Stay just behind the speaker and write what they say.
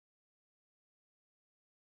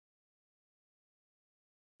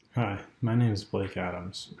Hi, my name is Blake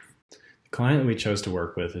Adams. The client that we chose to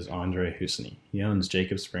work with is Andre Husney. He owns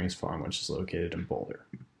Jacob Springs Farm, which is located in Boulder.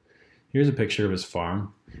 Here's a picture of his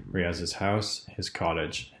farm where he has his house, his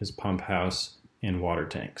cottage, his pump house, and water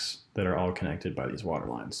tanks that are all connected by these water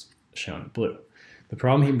lines, shown in blue. The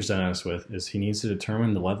problem he presented us with is he needs to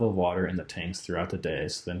determine the level of water in the tanks throughout the day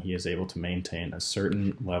so then he is able to maintain a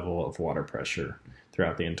certain level of water pressure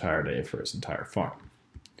throughout the entire day for his entire farm.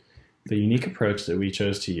 The unique approach that we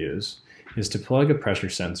chose to use is to plug a pressure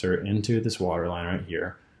sensor into this water line right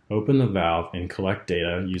here, open the valve, and collect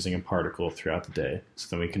data using a particle throughout the day so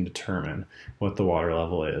that we can determine what the water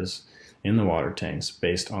level is in the water tanks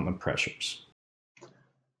based on the pressures.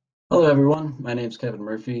 Hello everyone, my name is Kevin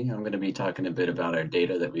Murphy. I'm going to be talking a bit about our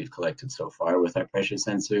data that we've collected so far with our pressure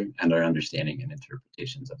sensor and our understanding and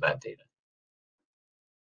interpretations of that data.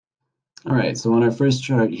 All right, so on our first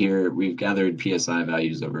chart here, we've gathered PSI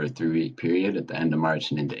values over a 3-week period at the end of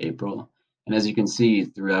March and into April. And as you can see,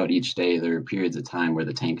 throughout each day, there are periods of time where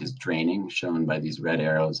the tank is draining, shown by these red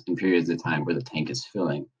arrows, and periods of time where the tank is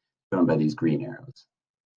filling, shown by these green arrows.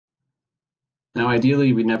 Now,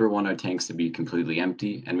 ideally, we never want our tanks to be completely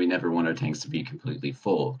empty, and we never want our tanks to be completely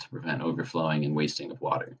full to prevent overflowing and wasting of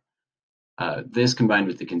water. This, combined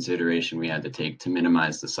with the consideration we had to take to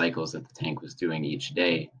minimize the cycles that the tank was doing each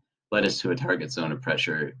day, led us to a target zone of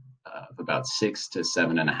pressure of about 6 to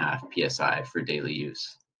 7.5 psi for daily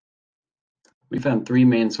use. We found 3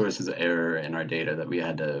 main sources of error in our data that we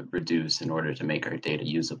had to reduce in order to make our data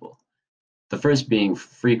usable. The first being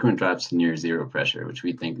frequent drops to near zero pressure, which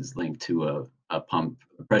we think is linked to a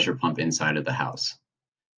pressure pump inside of the house.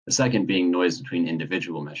 The second being noise between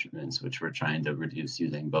individual measurements, which we're trying to reduce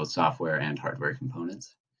using both software and hardware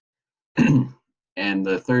components. And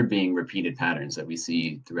the third being repeated patterns that we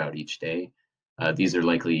see throughout each day. These are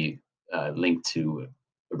likely linked to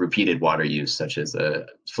repeated water use, such as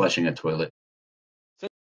flushing a toilet.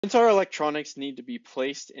 Since our electronics need to be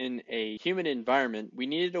placed in a humid environment, we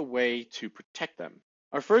needed a way to protect them.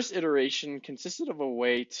 Our first iteration consisted of a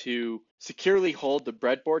way to securely hold the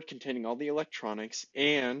breadboard containing all the electronics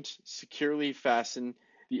and securely fasten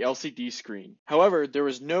the LCD screen. However, there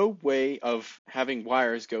was no way of having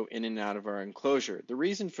wires go in and out of our enclosure. The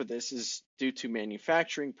reason for this is due to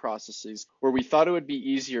manufacturing processes where we thought it would be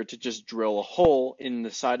easier to just drill a hole in the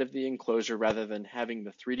side of the enclosure rather than having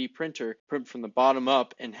the 3D printer print from the bottom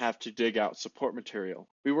up and have to dig out support material.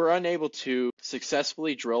 We were unable to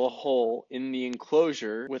successfully drill a hole in the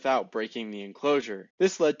enclosure without breaking the enclosure.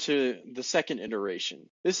 This led to the second iteration.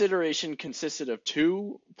 This iteration consisted of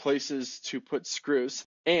 2 places to put screws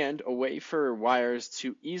and a way for wires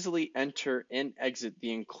to easily enter and exit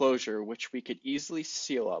the enclosure, which we could easily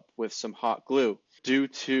seal up with some hot glue. Due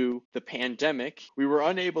to the pandemic, we were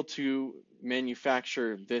unable to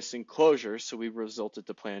manufacture this enclosure, so we resorted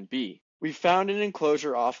to Plan B. We found an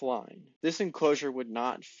enclosure offline. This enclosure would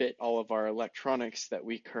not fit all of our electronics that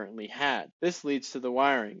we currently had. This leads to the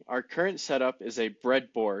wiring. Our current setup is a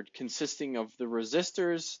breadboard consisting of the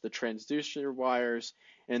resistors, the transducer wires,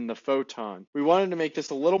 and the photon. We wanted to make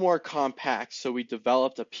this a little more compact, so we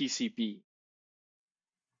developed a PCB.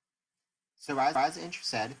 So as Intro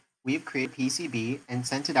said, we've created a PCB and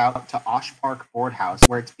sent it out to Osh Park Board House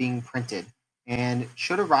where it's being printed and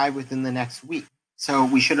should arrive within the next week. So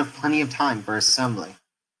we should have plenty of time for assembly.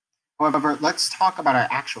 However, let's talk about our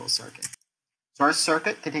actual circuit. So our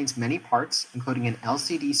circuit contains many parts, including an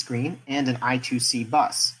LCD screen and an I2C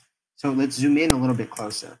bus. So let's zoom in a little bit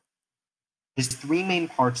closer. There's 3 main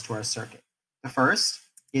parts to our circuit. The first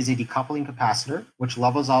is a decoupling capacitor, which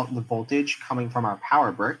levels out the voltage coming from our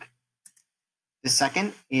power brick. The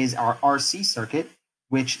second is our RC circuit,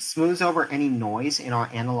 which smooths over any noise in our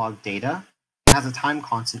analog data and has a time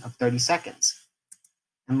constant of 30 seconds.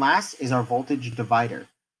 And last is our voltage divider,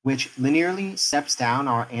 which linearly steps down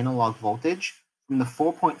our analog voltage from the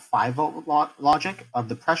 4.5 volt logic of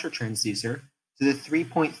the pressure transducer to the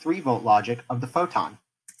 3.3 volt logic of the photon.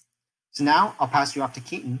 So now I'll pass you off to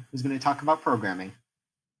Keaton, who's going to talk about programming.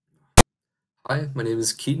 Hi, my name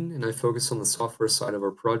is Keaton, and I focus on the software side of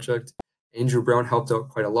our project. Andrew Brown helped out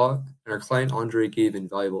quite a lot, and our client Andre gave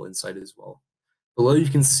invaluable insight as well. Below you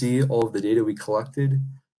can see all of the data we collected,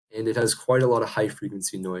 and it has quite a lot of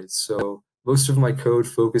high-frequency noise. So most of my code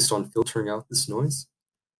focused on filtering out this noise.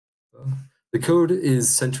 The code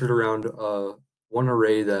is centered around one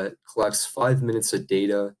array that collects 5 minutes of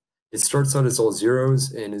data. It starts out as all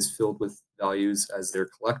zeros and is filled with values as they're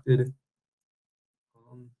collected.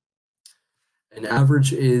 An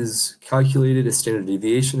average is calculated, a standard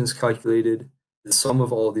deviation is calculated, the sum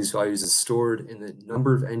of all of these values is stored, and the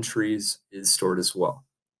number of entries is stored as well.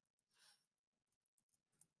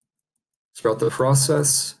 Throughout the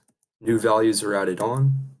process, new values are added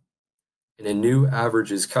on, and a new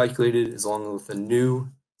average is calculated along with a new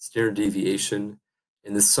standard deviation,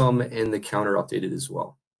 and the sum and the counter updated as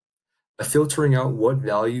well. By filtering out what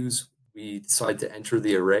values we decide to enter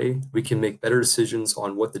the array, we can make better decisions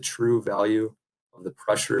on what the true value of the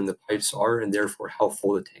pressure in the pipes are, and therefore how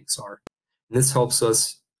full the tanks are. And this helps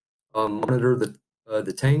us monitor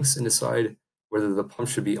the tanks and decide whether the pump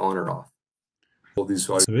should be on or off.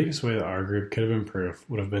 The biggest way that our group could have improved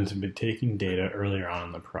would have been to be taking data earlier on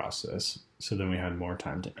in the process, so then we had more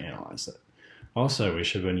time to analyze it. Also, we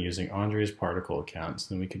should have been using Andre's particle account so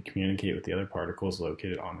then we could communicate with the other particles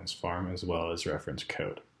located on his farm as well as reference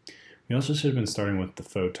code. We also should have been starting with the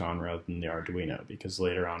photon rather than the Arduino, because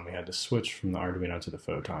later on we had to switch from the Arduino to the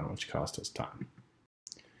photon, which cost us time.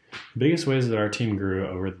 The biggest ways that our team grew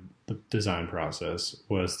over the design process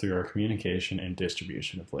was through our communication and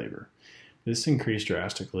distribution of labor. This increased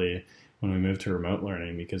drastically when we moved to remote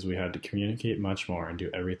learning because we had to communicate much more and do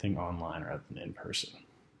everything online rather than in person.